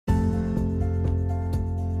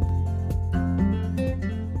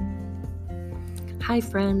Hi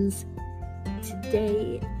friends,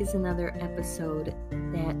 today is another episode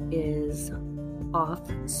that is off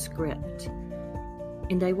script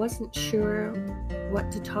and I wasn't sure what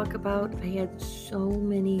to talk about. I had so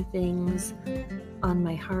many things on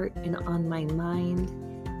my heart and on my mind,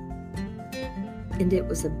 and it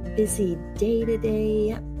was a busy day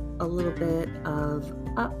today, a little bit of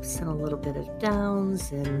ups and a little bit of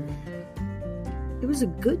downs, and it was a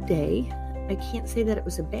good day. I can't say that it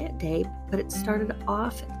was a bad day, but it started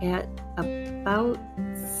off at about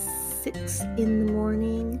 6 in the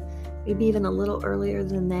morning, maybe even a little earlier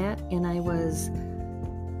than that, and I was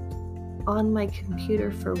on my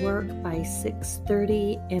computer for work by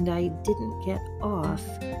 6:30, and I didn't get off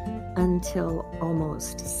until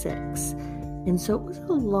almost 6. And so it was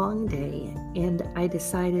a long day, and I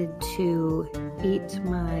decided to eat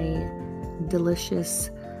my delicious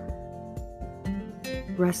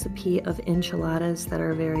recipe of enchiladas that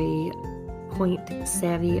are very point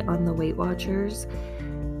savvy on the Weight Watchers,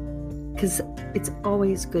 because it's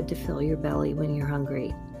always good to fill your belly when you're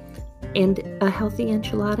hungry. And a healthy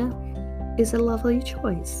enchilada is a lovely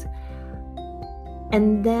choice.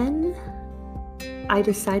 And then I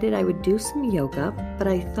decided I would do some yoga, but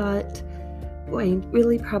I thought, boy, I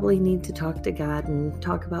really probably need to talk to God and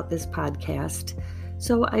talk about this podcast.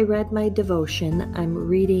 So I read my devotion. I'm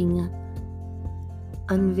reading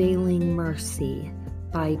Unveiling Mercy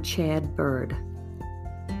by Chad Bird.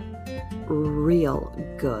 Real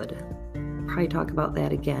good. Probably talk about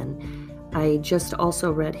that again. I just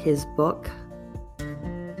also read his book.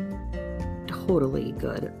 Totally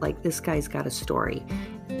good. Like, this guy's got a story.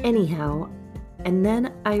 Anyhow, and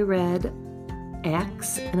then I read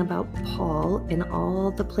Acts and about Paul and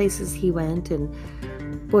all the places he went, and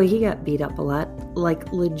boy, he got beat up a lot,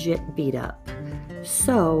 like legit beat up.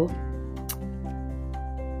 So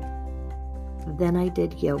then I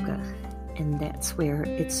did yoga, and that's where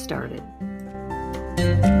it started.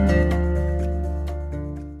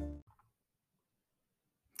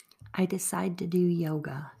 I decided to do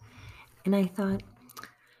yoga, and I thought,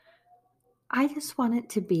 I just want it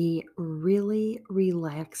to be really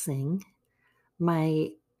relaxing. My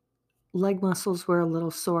leg muscles were a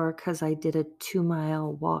little sore because I did a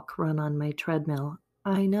 2-mile walk run on my treadmill.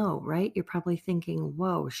 I know, right? You're probably thinking,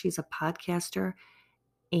 whoa, she's a podcaster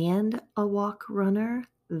and a walk runner?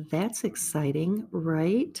 That's exciting,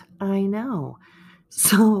 right? I know.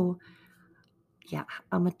 So, yeah,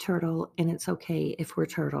 I'm a turtle, and it's okay if we're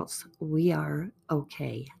turtles. We are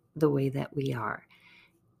okay the way that we are.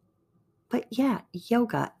 But yeah,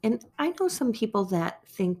 yoga. And I know some people that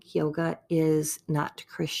think yoga is not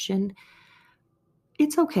Christian.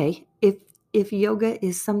 It's okay. If yoga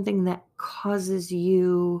is something that causes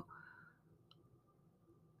you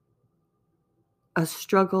a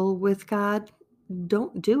struggle with God,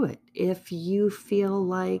 don't do it. If you feel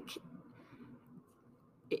like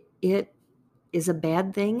it is a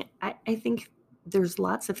bad thing, I think there's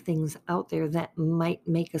lots of things out there that might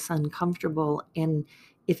make us uncomfortable. And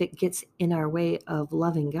if it gets in our way of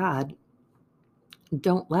loving God,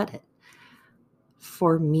 don't let it.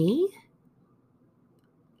 For me,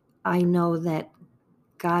 I know that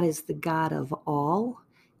God is the God of all,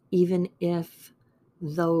 even if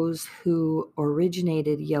those who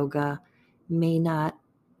originated yoga may not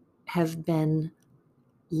have been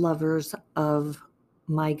lovers of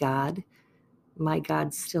my God. My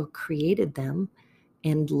God still created them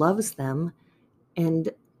and loves them. And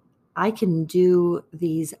I can do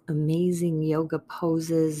these amazing yoga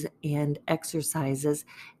poses and exercises.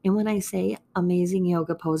 And when I say amazing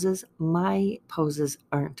yoga poses, my poses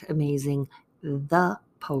aren't amazing. The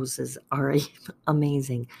poses are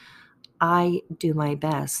amazing. I do my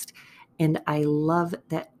best. And I love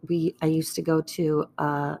that I used to go to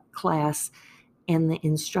a class, and the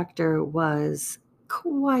instructor was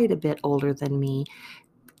quite a bit older than me.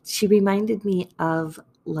 She reminded me of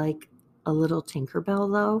like a little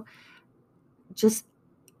Tinkerbell, though, just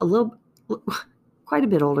a little, quite a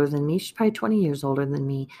bit older than me. She's probably 20 years older than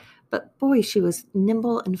me. But boy, she was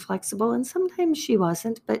nimble and flexible, and sometimes she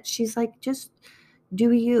wasn't, but she's like, just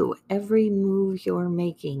do you. Every move you're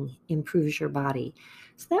making improves your body.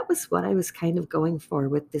 So that was what I was kind of going for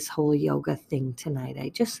with this whole yoga thing tonight. I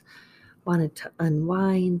just wanted to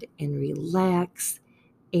unwind and relax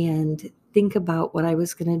and think about what I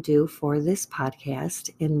was going to do for this podcast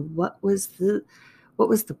and what was the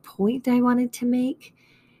point I wanted to make.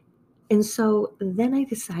 And so then I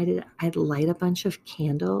decided I'd light a bunch of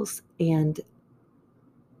candles, and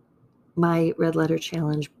my Red Letter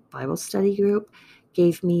Challenge Bible study group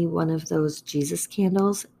gave me one of those Jesus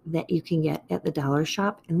candles that you can get at the dollar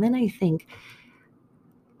shop. And then I think,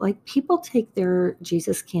 Like, people take their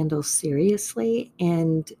Jesus candles seriously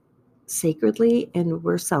and sacredly, and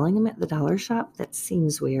we're selling them at the dollar shop. That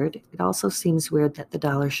seems weird. It also seems weird that the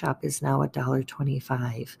dollar shop is now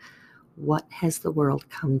 $1.25. What has the world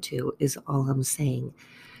come to is all I'm saying.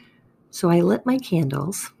 So I lit my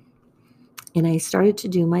candles and I started to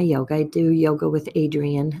do my yoga. I do yoga with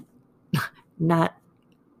Adrienne, not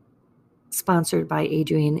sponsored by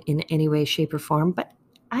Adrienne in any way, shape, or form, but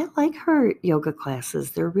I like her yoga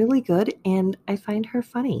classes. They're really good and I find her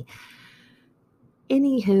funny.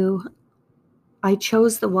 Anywho, I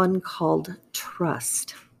chose the one called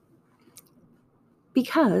Trust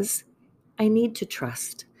because I need to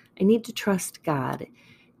trust. I need to trust God.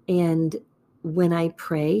 And when I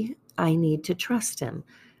pray, I need to trust Him.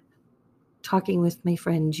 Talking with my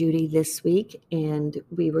friend Judy this week, and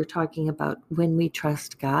we were talking about when we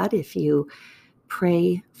trust God, if you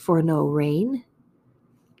pray for no rain,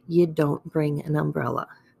 you don't bring an umbrella.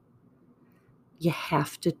 You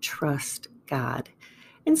have to trust God.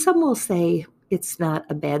 And some will say it's not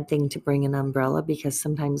a bad thing to bring an umbrella because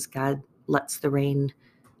sometimes God lets the rain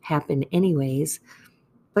happen anyways.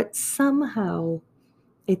 But somehow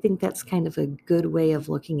I think that's kind of a good way of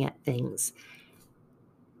looking at things.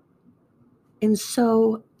 And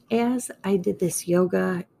so as I did this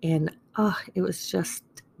yoga, and it was just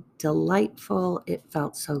delightful. It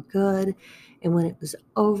felt so good. And when it was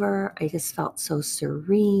over, I just felt so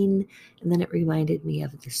serene. And then it reminded me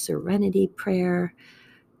of the serenity prayer.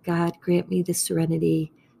 God, grant me the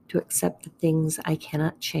serenity to accept the things I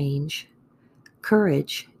cannot change,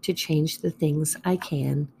 courage to change the things I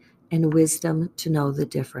can, and wisdom to know the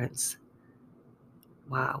difference.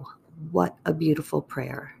 Wow, what a beautiful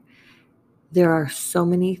prayer. There are so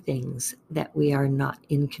many things that we are not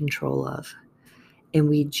in control of, and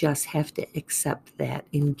we just have to accept that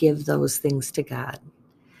and give those things to God.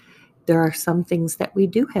 There are some things that we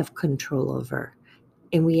do have control over,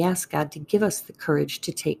 and we ask God to give us the courage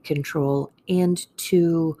to take control and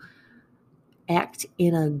to act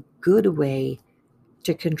in a good way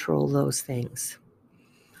to control those things.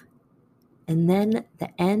 And then the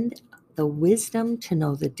end, the wisdom to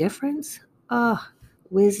know the difference.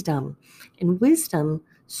 Wisdom. And wisdom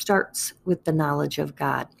starts with the knowledge of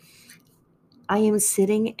God. I am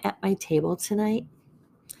sitting at my table tonight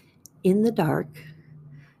in the dark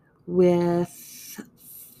with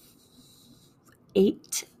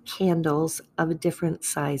 8 candles of different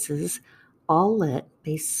sizes, all lit.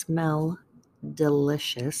 They smell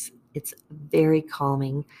delicious. It's very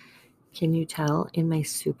calming. Can you tell in my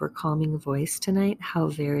super calming voice tonight how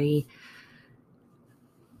very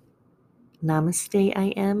namaste I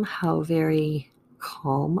am, how very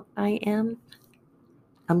calm I am?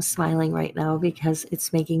 I'm smiling right now because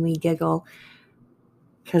it's making me giggle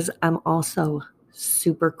because I'm also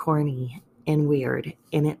super corny and weird,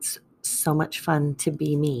 and it's so much fun to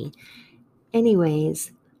be me.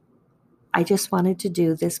 Anyways, I just wanted to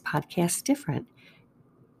do this podcast different.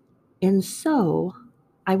 And so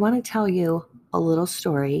I want to tell you a little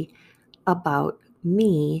story about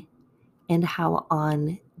me and how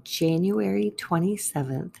on January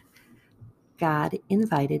 27th, God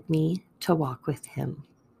invited me to walk with Him.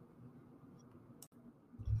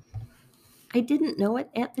 I didn't know it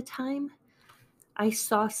at the time. I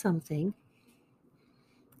saw something.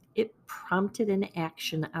 It prompted an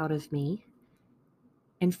action out of me.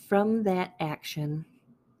 And from that action,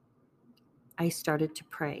 I started to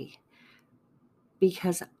pray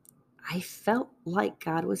because I felt like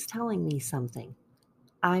God was telling me something.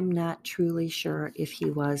 I'm not truly sure if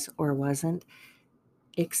He was or wasn't,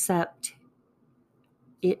 except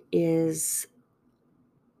it is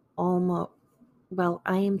almost, well,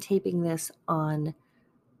 I am taping this on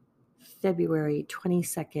February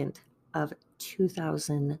 22nd of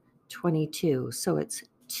 2022. So it's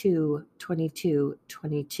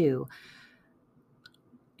 2/22/22.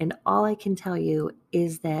 And all I can tell you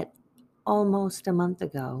is that almost a month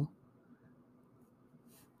ago,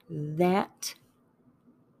 that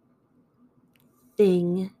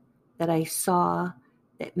thing that I saw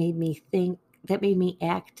that made me think, that made me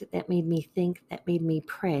act, that made me think, that made me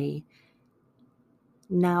pray,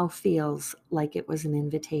 now feels like it was an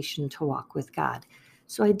invitation to walk with God.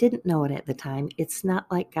 So I didn't know it at the time. It's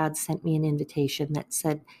not like God sent me an invitation that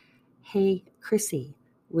said, hey, Krissy,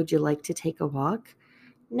 would you like to take a walk?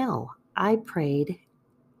 No, I prayed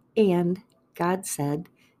and God said,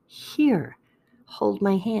 here, hold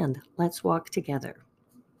my hand, let's walk together.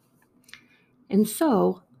 And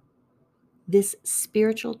so this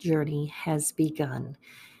spiritual journey has begun.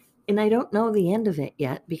 And I don't know the end of it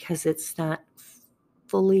yet because it's not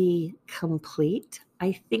fully complete.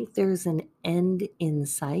 I think there's an end in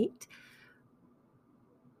sight,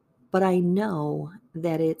 But I know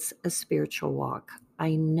that it's a spiritual walk.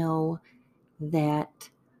 I know that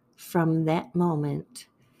from that moment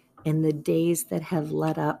and the days that have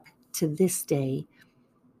led up to this day,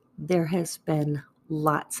 there has been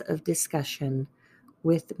lots of discussion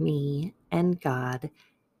with me and God,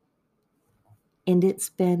 and it's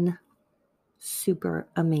been super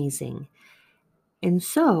amazing. And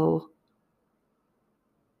so,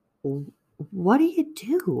 what do you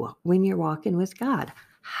do when you're walking with God?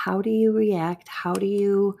 How do you react? How do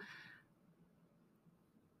you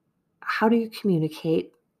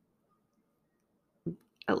communicate?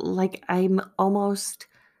 Like, I'm almost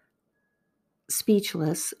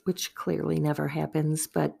speechless, which clearly never happens,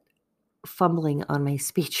 but fumbling on my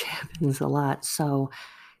speech happens a lot. So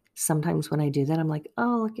sometimes when I do that, I'm like,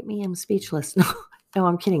 oh, look at me, I'm speechless. No,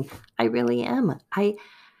 I'm kidding. I really am. I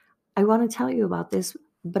want to tell you about this,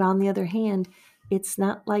 but on the other hand, it's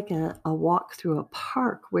not like a walk through a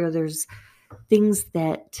park where there's things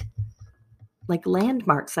that, like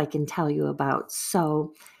landmarks, I can tell you about.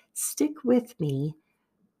 So stick with me,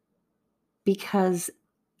 because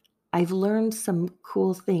I've learned some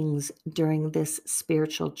cool things during this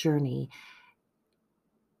spiritual journey.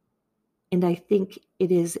 And I think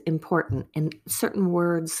it is important, and certain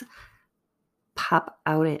words pop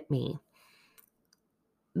out at me.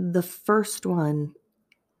 The first one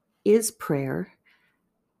is prayer,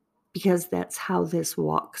 because that's how this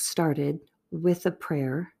walk started, with a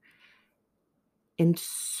prayer. And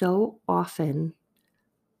so often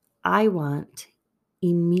I want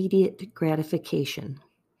immediate gratification.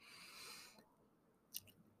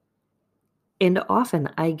 And often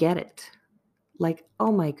I get it. Like,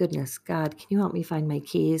 oh my goodness, God, can you help me find my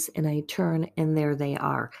keys? And I turn and there they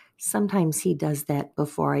are. Sometimes he does that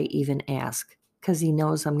before I even ask, because he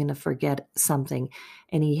knows I'm going to forget something.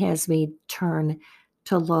 And he has me turn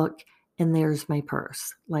to look, and there's my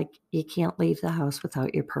purse. Like, you can't leave the house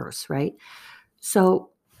without your purse, right? So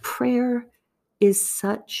prayer is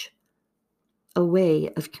such a way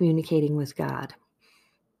of communicating with God.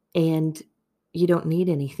 And you don't need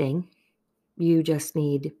anything. You just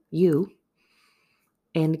need you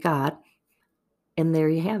and God. And there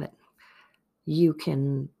you have it. You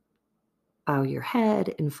can bow your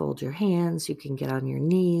head and fold your hands. You can get on your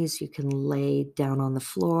knees. You can lay down on the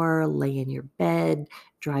floor, lay in your bed,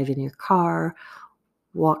 drive in your car,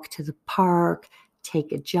 walk to the park,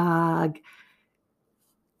 take a jog,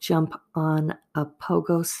 jump on a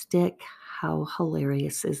pogo stick. How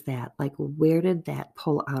hilarious is that? Like, where did that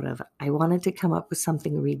pull out of? I wanted to come up with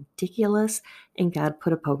something ridiculous, and God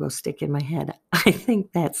put a pogo stick in my head. I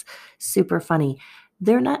think that's super funny.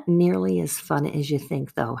 They're not nearly as fun as you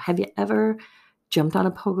think, though. Have you ever jumped on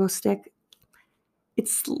a pogo stick?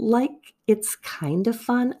 It's like, it's kind of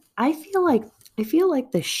fun. I feel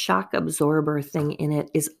like the shock absorber thing in it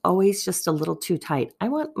is always just a little too tight. I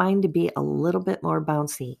want mine to be a little bit more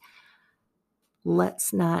bouncy.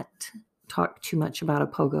 Let's not talk too much about a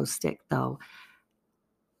pogo stick, though.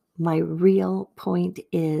 My real point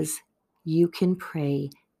is, you can pray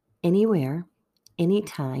anywhere,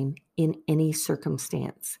 anytime, in any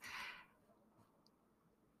circumstance.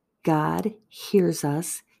 God hears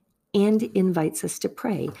us and invites us to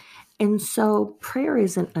pray. And so prayer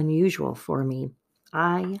isn't unusual for me.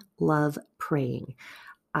 I love praying.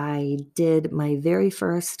 I did my very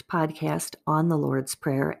first podcast on the Lord's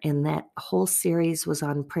Prayer, and that whole series was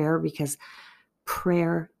on prayer, because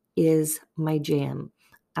prayer is my jam.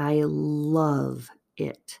 I love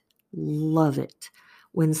it. Love it.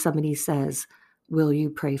 When somebody says, will you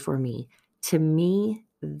pray for me? To me,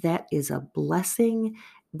 that is a blessing.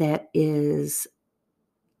 That is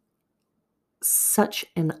such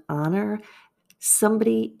an honor.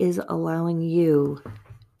 Somebody is allowing you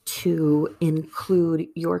to include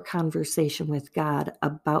your conversation with God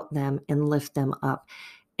about them and lift them up.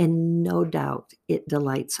 And no doubt it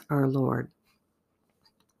delights our Lord.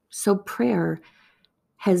 So prayer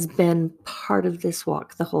has been part of this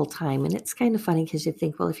walk the whole time. And it's kind of funny, because you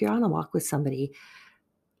think, well, if you're on a walk with somebody,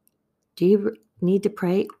 do you need to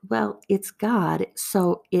pray? Well, it's God,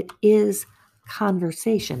 so it is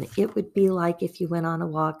conversation. It would be like if you went on a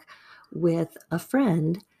walk with a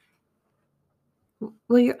friend.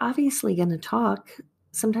 Well, you're obviously going to talk.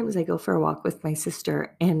 Sometimes I go for a walk with my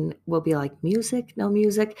sister, and we'll be like, music, no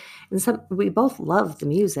music. And we both love the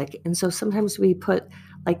music. And so sometimes we put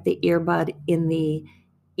like the earbud in the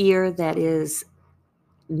ear that is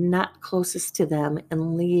not closest to them,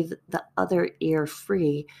 and leave the other ear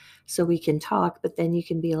free so we can talk. But then you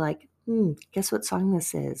can be like, guess what song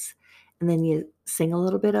this is? and then you sing a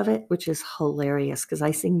little bit of it, which is hilarious because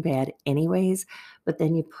I sing bad anyways. But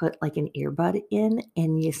then you put like an earbud in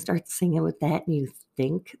and you start singing with that, and you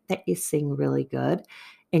think that you sing really good,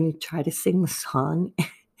 and you try to sing the song,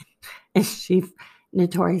 and she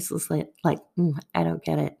notoriously like, I don't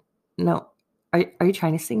get it. No, are you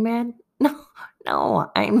trying to sing bad? No,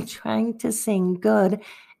 no, I'm trying to sing good,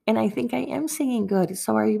 and I think I am singing good.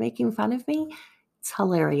 So are you making fun of me? It's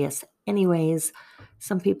hilarious. Anyways,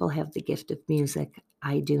 some people have the gift of music.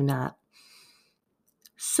 I do not.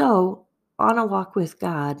 So, on a walk with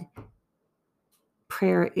God,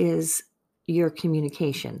 prayer is your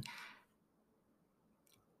communication.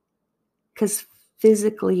 Because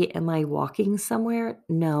physically, am I walking somewhere?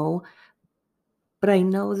 No. But I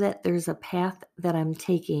know that there's a path that I'm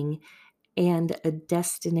taking and a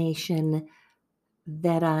destination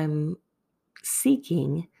that I'm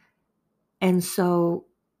seeking. And so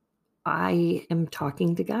I am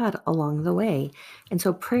talking to God along the way. And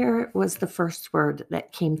so prayer was the first word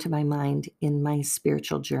that came to my mind in my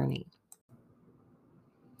spiritual journey.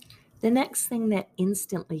 The next thing that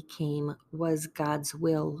instantly came was God's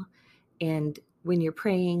will. And when you're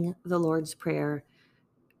praying the Lord's Prayer,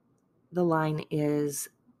 the line is,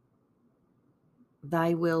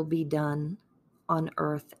 Thy will be done on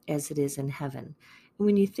earth as it is in heaven. And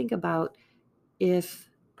when you think about if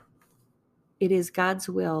it is God's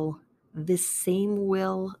will, the same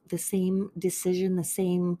decision, the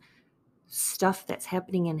same stuff that's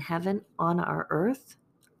happening in heaven on our earth,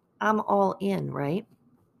 I'm all in, right?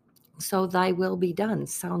 So thy will be done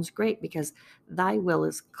sounds great because thy will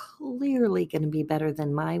is clearly going to be better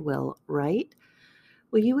than my will, right?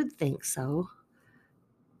 Well, you would think so.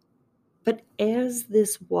 But as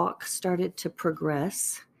this walk started to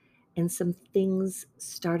progress and some things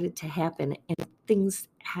started to happen, and things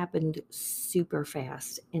happened super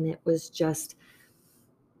fast, and it was just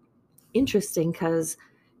interesting because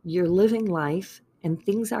you're living life and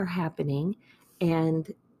things are happening.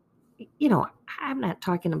 And, I'm not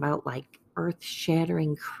talking about like earth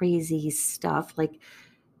shattering, crazy stuff. But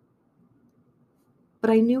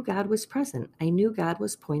I knew God was present. I knew God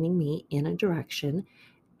was pointing me in a direction.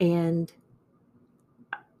 And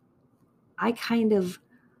I kind of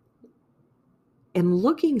am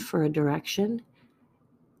looking for a direction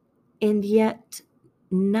and yet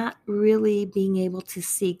not really being able to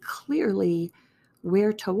see clearly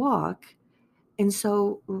where to walk. And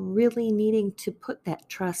so, really needing to put that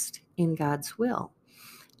trust in God's will.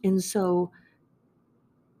 And so,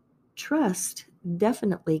 trust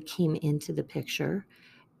definitely came into the picture,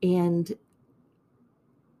 and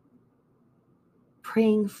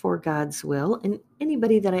praying for God's will. And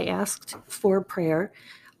anybody that I asked for prayer,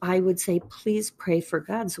 I would say, please pray for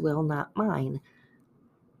God's will, not mine.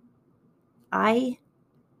 I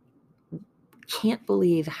can't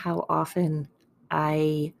believe how often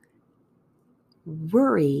I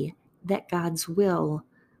worry that God's will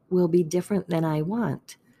be different than I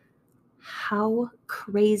want. How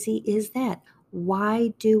crazy is that?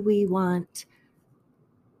 Why do we want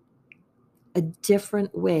a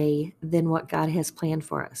different way than what God has planned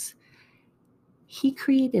for us? He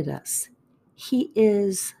created us. He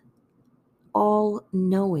is all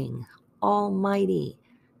knowing, almighty.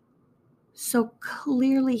 So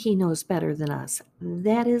clearly he knows better than us.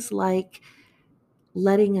 That is like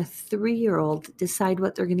letting a 3-year-old decide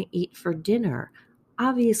what they're going to eat for dinner.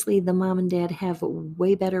 Obviously, the mom and dad have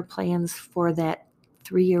way better plans for that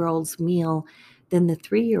 3-year-old's meal than the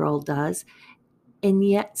 3-year-old does. And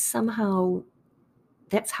yet somehow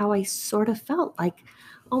that's how I sort of felt like,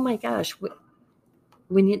 oh my gosh,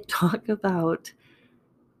 when you talk about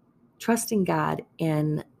trusting God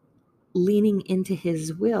and leaning into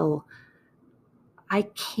his will, I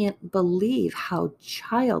can't believe how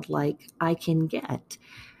childlike I can get.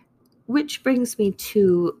 Which brings me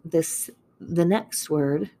to the next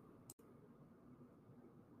word.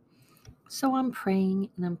 So I'm praying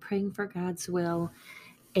and I'm praying for God's will,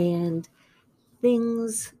 and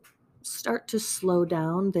things start to slow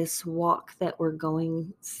down. This walk that we're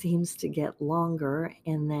going seems to get longer,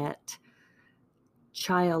 and that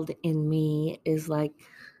child in me is like,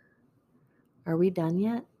 are we done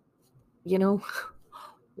yet?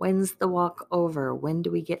 When's the walk over? When do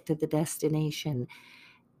we get to the destination?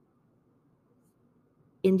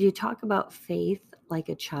 And you talk about faith like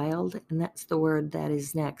a child, and that's the word that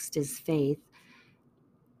is next, is faith.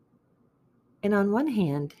 And on one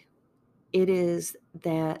hand, it is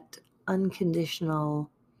that unconditional,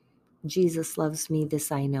 Jesus loves me,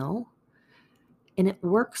 this I know. And it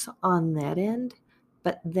works on that end,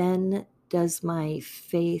 but then does my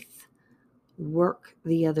faith work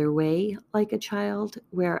the other way like a child,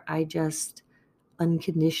 where I just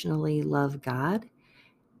unconditionally love God,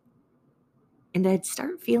 and I'd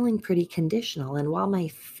start feeling pretty conditional. And while my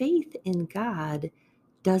faith in God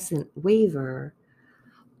doesn't waver,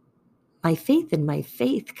 my faith in my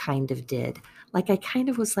faith kind of did. Like I kind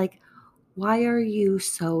of was like, why are you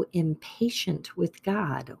so impatient with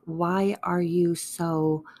God? Why are you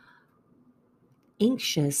so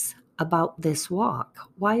anxious about this walk?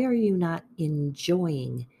 Why are you not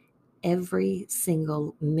enjoying every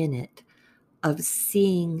single minute of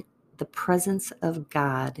seeing the presence of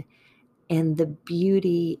God and the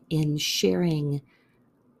beauty in sharing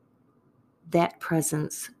that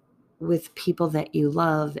presence with people that you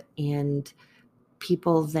love and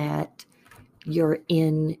people that you're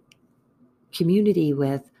in community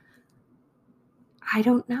with? I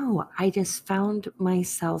don't know. I just found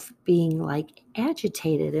myself being like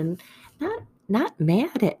agitated and not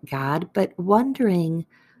mad at God, but wondering,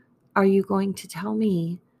 are you going to tell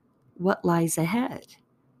me what lies ahead?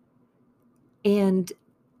 And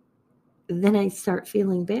then I start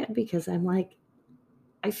feeling bad because I'm like,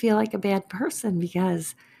 I feel like a bad person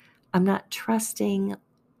because I'm not trusting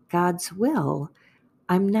God's will.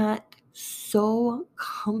 I'm not so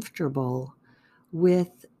comfortable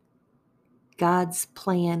with God's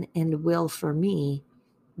plan and will for me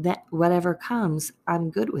that whatever comes,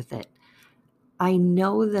 I'm good with it. I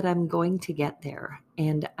know that I'm going to get there,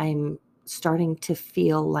 and I'm starting to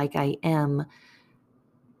feel like I am.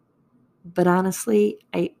 But honestly,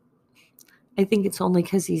 I think it's only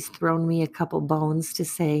because he's thrown me a couple bones to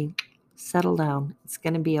say, settle down. It's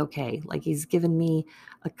going to be okay. Like he's given me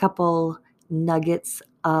a couple nuggets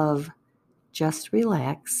of just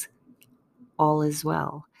relax, all is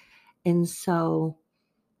well. And so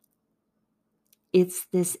it's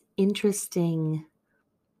this interesting,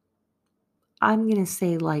 I'm going to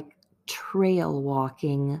say like trail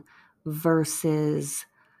walking versus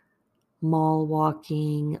mall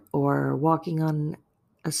walking or walking on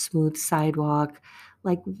a smooth sidewalk.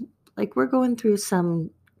 Like like we're going through some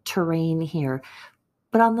terrain here.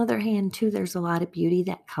 But on the other hand, too, there's a lot of beauty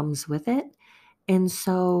that comes with it. And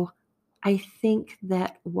so I think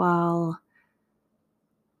that while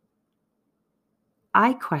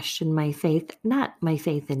I question my faith, not my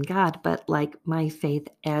faith in God, but like my faith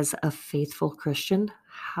as a faithful Christian.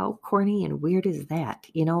 How corny and weird is that?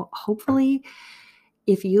 Hopefully,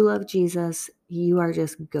 if you love Jesus, you are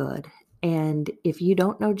just good. And if you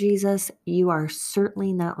don't know Jesus, you are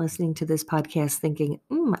certainly not listening to this podcast thinking,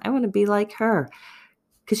 I want to be like her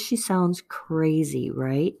because she sounds crazy,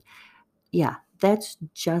 right? Yeah, that's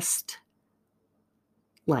just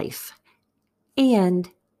life. And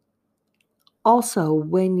also,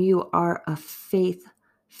 when you are a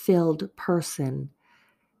faith-filled person,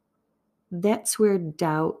 that's where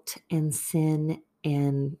doubt and sin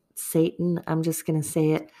and Satan, I'm just going to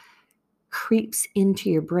say it, creeps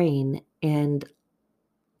into your brain and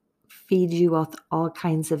feeds you with all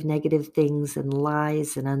kinds of negative things and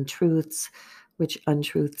lies and untruths, which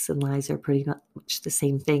untruths and lies are pretty much the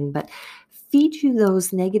same thing, but feed you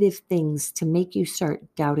those negative things to make you start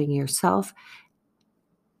doubting yourself.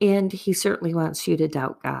 And he certainly wants you to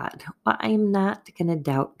doubt God. Well, I'm not going to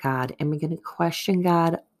doubt God. I'm going to question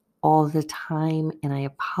God all the time. And I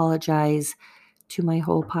apologize to my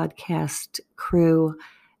whole podcast crew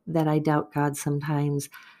that I doubt God sometimes.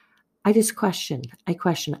 I just question. I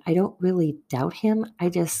question. I don't really doubt him. I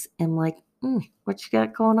just am like, what you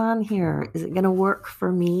got going on here? Is it going to work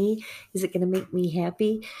for me? Is it going to make me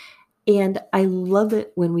happy? And I love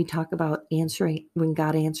it when we talk about answering, when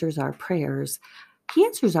God answers our prayers. He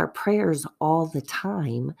answers our prayers all the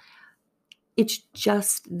time. It's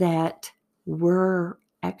just that we're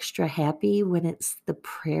extra happy when it's the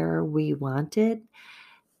prayer we wanted.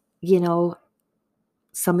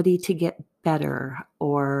 Somebody to get better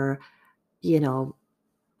or,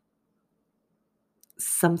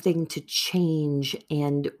 something to change.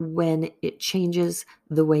 And when it changes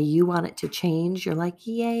the way you want it to change, you're like,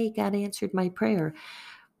 yay, God answered my prayer.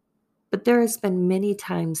 But there has been many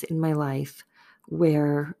times in my life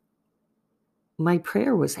where my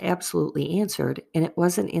prayer was absolutely answered and it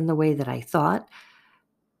wasn't in the way that I thought.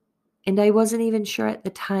 And I wasn't even sure at the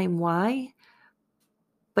time why.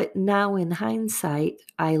 But now in hindsight,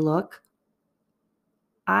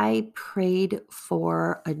 I prayed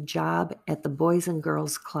for a job at the Boys and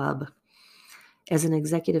Girls Club as an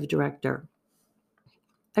executive director.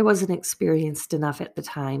 I wasn't experienced enough at the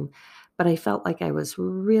time, but I felt like I was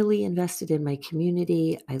really invested in my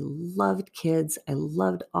community. I loved kids. I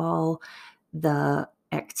loved all the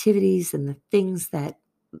activities and the things that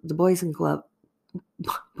the Boys and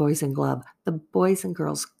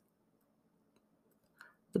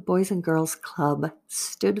Girls Club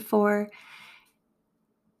stood for.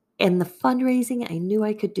 And the fundraising, I knew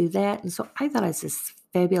I could do that. And so I thought I was this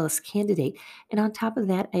fabulous candidate. And on top of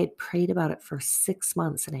that, I had prayed about it for 6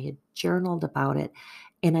 months and I had journaled about it.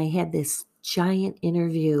 And I had this giant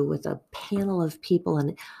interview with a panel of people.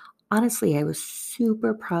 And honestly, I was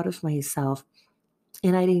super proud of myself.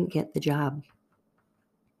 And I didn't get the job.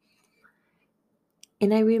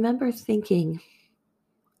 And I remember thinking,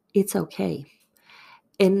 it's okay.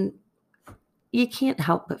 And you can't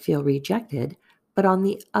help but feel rejected. But on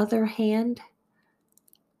the other hand,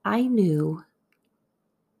 I knew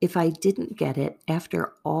if I didn't get it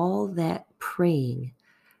after all that praying,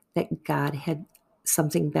 that God had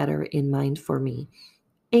something better in mind for me.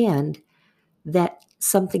 And that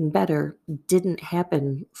something better didn't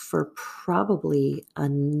happen for probably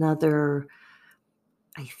another,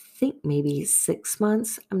 I think maybe 6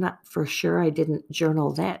 months. I'm not for sure. I didn't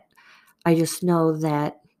journal that. I just know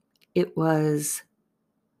that it was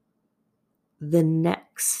the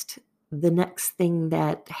next thing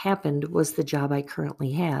that happened was the job I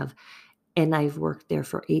currently have. And I've worked there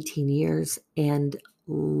for 18 years and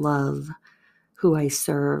love who I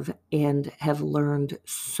serve and have learned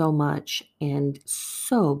so much and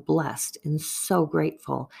so blessed and so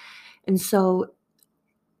grateful. And so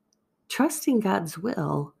trusting God's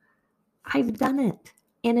will, I've done it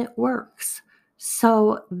and it works.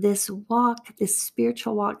 So this walk, this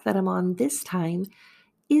spiritual walk that I'm on this time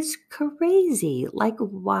is crazy. Like,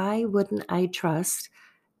 why wouldn't I trust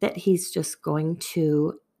that He's just going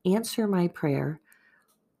to answer my prayer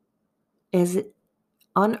as it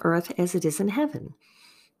on earth as it is in heaven?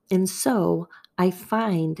 And so I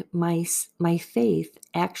find my faith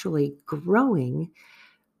actually growing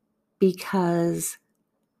because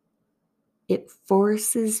it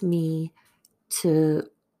forces me to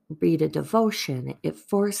read a devotion. It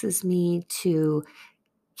forces me to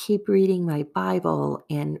keep reading my Bible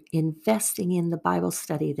and investing in the Bible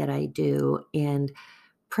study that I do and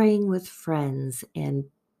praying with friends and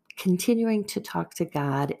continuing to talk to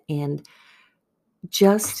God and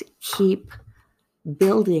just keep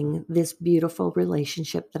building this beautiful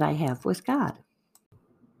relationship that I have with God.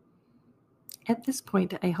 At this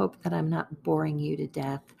point, I hope that I'm not boring you to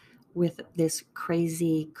death with this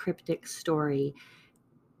crazy cryptic story.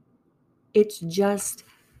 It's just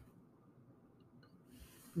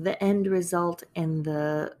the end result and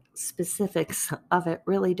the specifics of it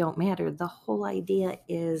really don't matter. The whole idea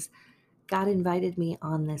is God invited me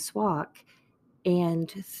on this walk, and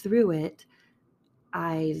through it,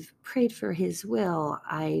 I've prayed for His will.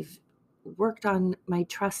 I've worked on my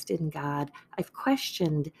trust in God. I've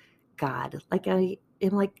questioned God. Like, I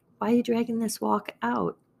am like, why are you dragging this walk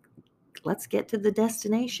out? Let's get to the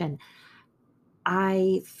destination.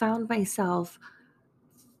 I found myself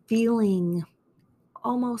feeling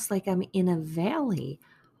almost like I'm in a valley.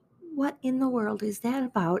 What in the world is that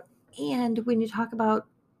about? And when you talk about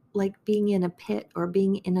like being in a pit or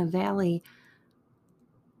being in a valley,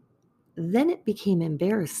 then it became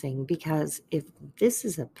embarrassing because if this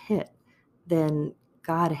is a pit, then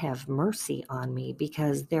God have mercy on me,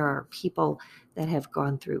 because there are people that have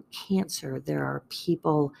gone through cancer. There are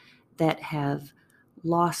people that have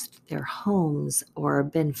lost their homes or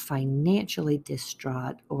been financially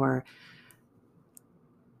distraught or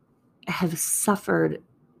have suffered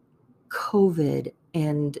COVID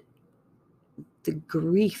and the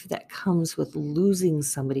grief that comes with losing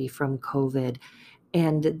somebody from COVID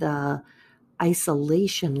and the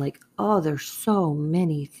isolation. Like, oh, there's so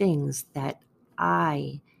many things that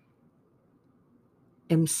I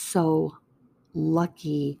am so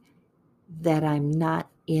lucky that I'm not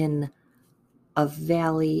in a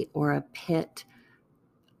valley or a pit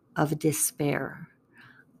of despair.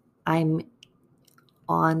 I'm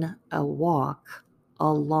on a walk,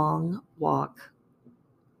 a long walk,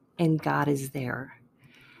 and God is there.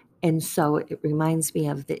 And so it reminds me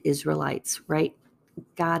of the Israelites, right?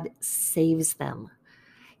 God saves them.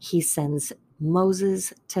 He sends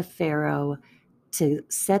Moses to Pharaoh to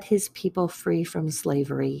set his people free from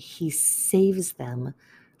slavery. He saves them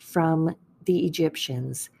from the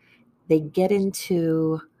Egyptians. They get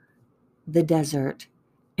into the desert,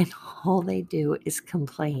 and all they do is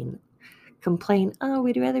complain. Complain, oh,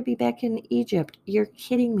 we'd rather be back in Egypt. You're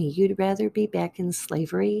kidding me. You'd rather be back in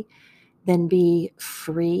slavery than be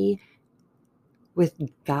free with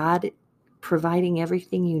God providing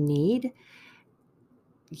everything you need?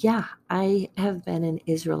 Yeah, I have been an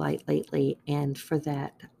Israelite lately, and for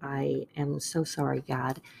that, I am so sorry,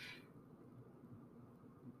 God.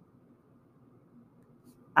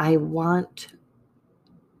 I want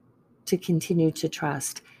to continue to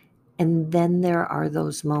trust. And then there are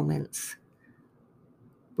those moments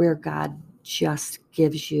where God just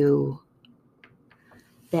gives you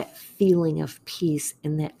that feeling of peace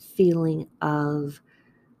and that feeling of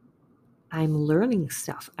I'm learning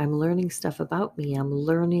stuff. I'm learning stuff about me. I'm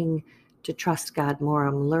learning to trust God more.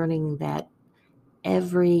 I'm learning that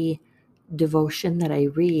every devotion that I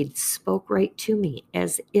read spoke right to me,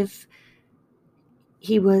 as if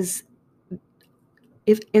he was,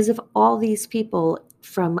 as if all these people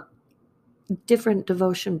from different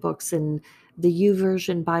devotion books and the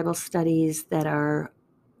YouVersion Bible studies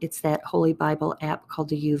it's that Holy Bible app called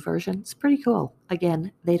the YouVersion. It's pretty cool.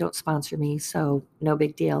 Again, they don't sponsor me, so no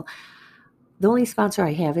big deal. The only sponsor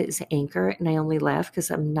I have is Anchor, and I only laugh because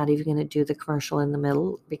I'm not even going to do the commercial in the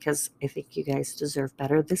middle because I think you guys deserve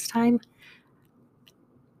better this time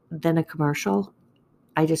than a commercial.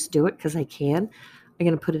 I just do it because I can. I'm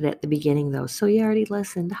going to put it at the beginning, though, so you already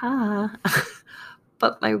listened. Ha!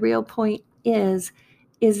 But my real point is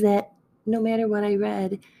that no matter what I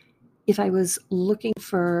read, if I was looking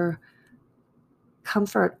for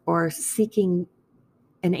comfort or seeking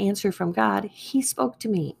an answer from God, he spoke to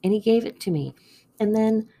me and he gave it to me. And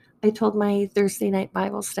then I told my Thursday night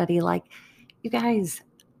Bible study, like, you guys,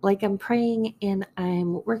 like I'm praying and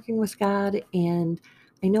I'm working with God and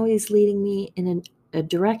I know he's leading me in a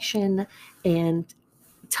direction and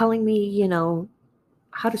telling me,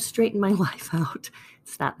 how to straighten my life out.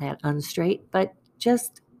 It's not that unstraight, but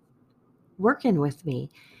just working with me.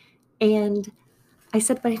 And I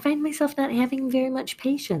said, but I find myself not having very much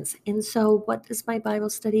patience. And so what does my Bible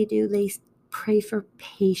study do? They pray for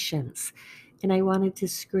patience. And I wanted to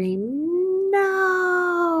scream,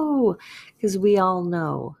 no, because we all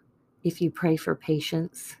know if you pray for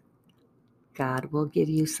patience, God will give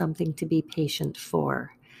you something to be patient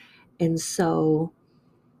for. And so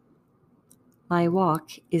my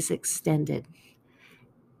walk is extended.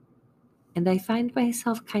 And I find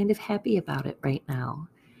myself kind of happy about it right now,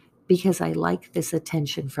 because I like this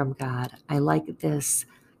attention from God. I like this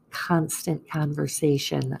constant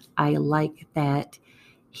conversation. I like that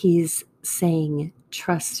he's saying,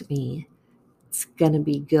 trust me, it's going to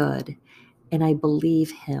be good. And I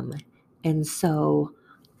believe him. And so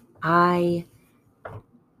I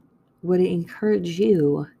would encourage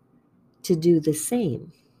you to do the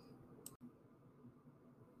same.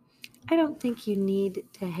 I don't think you need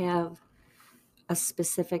to have a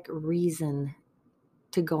specific reason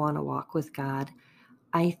to go on a walk with God.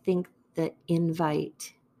 I think the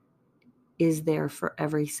invite is there for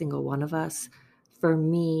every single one of us. For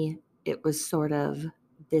me, it was sort of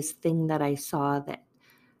this thing that I saw that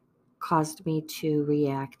caused me to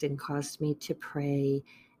react and caused me to pray.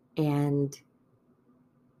 And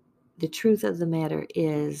the truth of the matter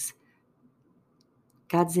is,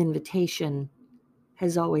 God's invitation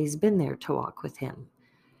has always been there to walk with him.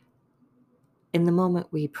 In the moment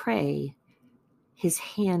we pray, his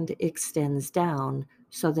hand extends down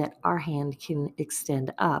so that our hand can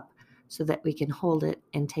extend up so that we can hold it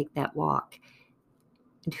and take that walk.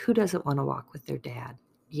 And who doesn't want to walk with their dad?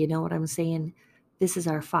 You know what I'm saying? This is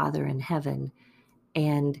our Father in heaven.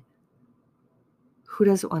 And who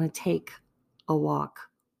doesn't want to take a walk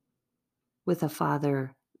with a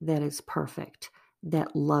Father that is perfect,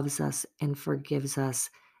 that loves us and forgives us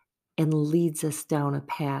and leads us down a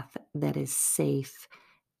path that is safe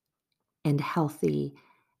and healthy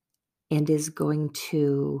and is going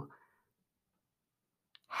to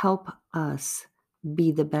help us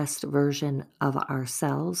be the best version of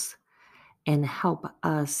ourselves and help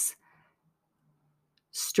us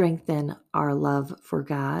strengthen our love for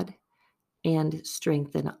God and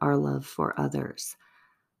strengthen our love for others.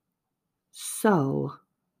 So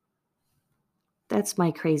that's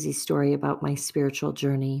my crazy story about my spiritual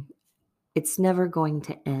journey. It's never going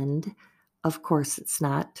to end. Of course it's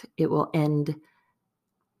not. It will end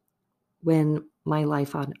when my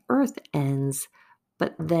life on earth ends,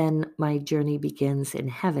 but then my journey begins in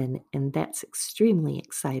heaven, and that's extremely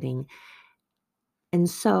exciting. And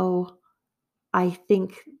so I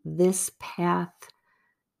think this path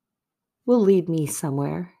will lead me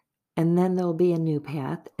somewhere, and then there'll be a new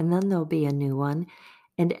path, and then there'll be a new one.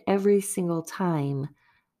 And every single time,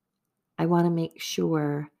 I want to make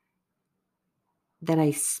sure that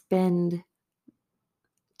I spend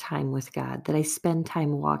time with God, that I spend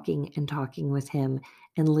time walking and talking with him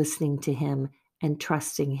and listening to him and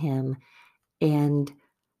trusting him and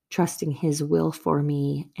trusting his will for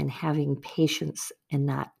me and having patience and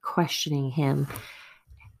not questioning him.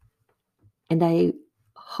 And I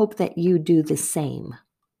hope that you do the same.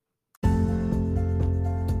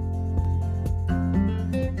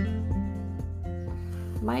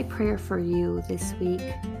 My prayer for you this week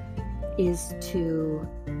is to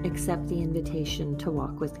accept the invitation to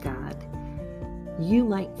walk with God. You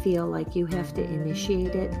might feel like you have to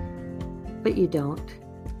initiate it, but you don't.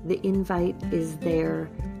 The invite is there,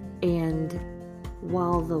 and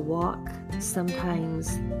while the walk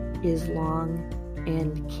sometimes is long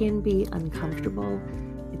and can be uncomfortable,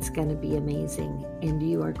 it's going to be amazing, and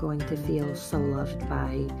you are going to feel so loved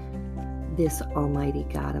by this almighty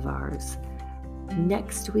God of ours.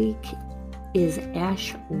 Next week is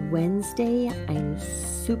Ash Wednesday. I'm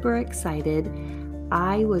super excited.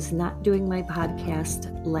 I was not doing my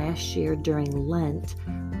podcast last year during Lent,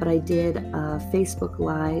 but I did a Facebook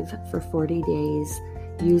Live for 40 days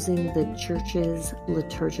using the church's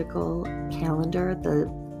liturgical calendar, the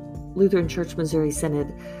Lutheran Church Missouri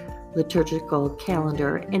Synod liturgical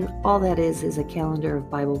calendar. And all that is a calendar of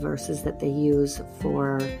Bible verses that they use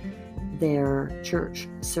for their church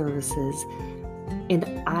services.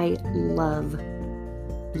 And I love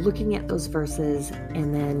looking at those verses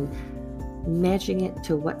and then matching it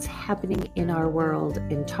to what's happening in our world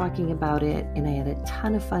and talking about it. And I had a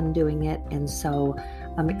ton of fun doing it. And so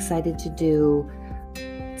I'm excited to do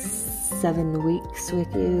 7 weeks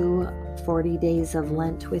with you, 40 days of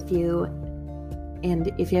Lent with you.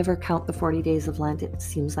 And if you ever count the 40 days of Lent, it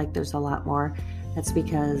seems like there's a lot more. That's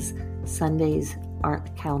because Sundays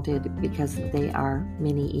aren't counted because they are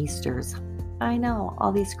mini Easters. I know,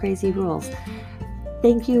 all these crazy rules.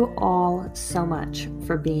 Thank you all so much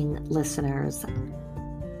for being listeners.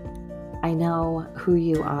 I know who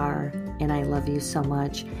you are, and I love you so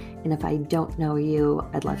much. And if I don't know you,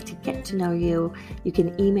 I'd love to get to know you. You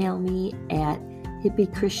can email me at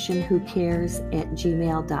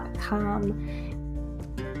hippieChristianWhoCares@gmail.com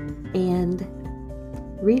and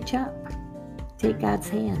reach up. Take God's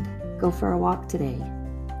hand. Go for a walk today.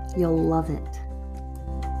 You'll love it.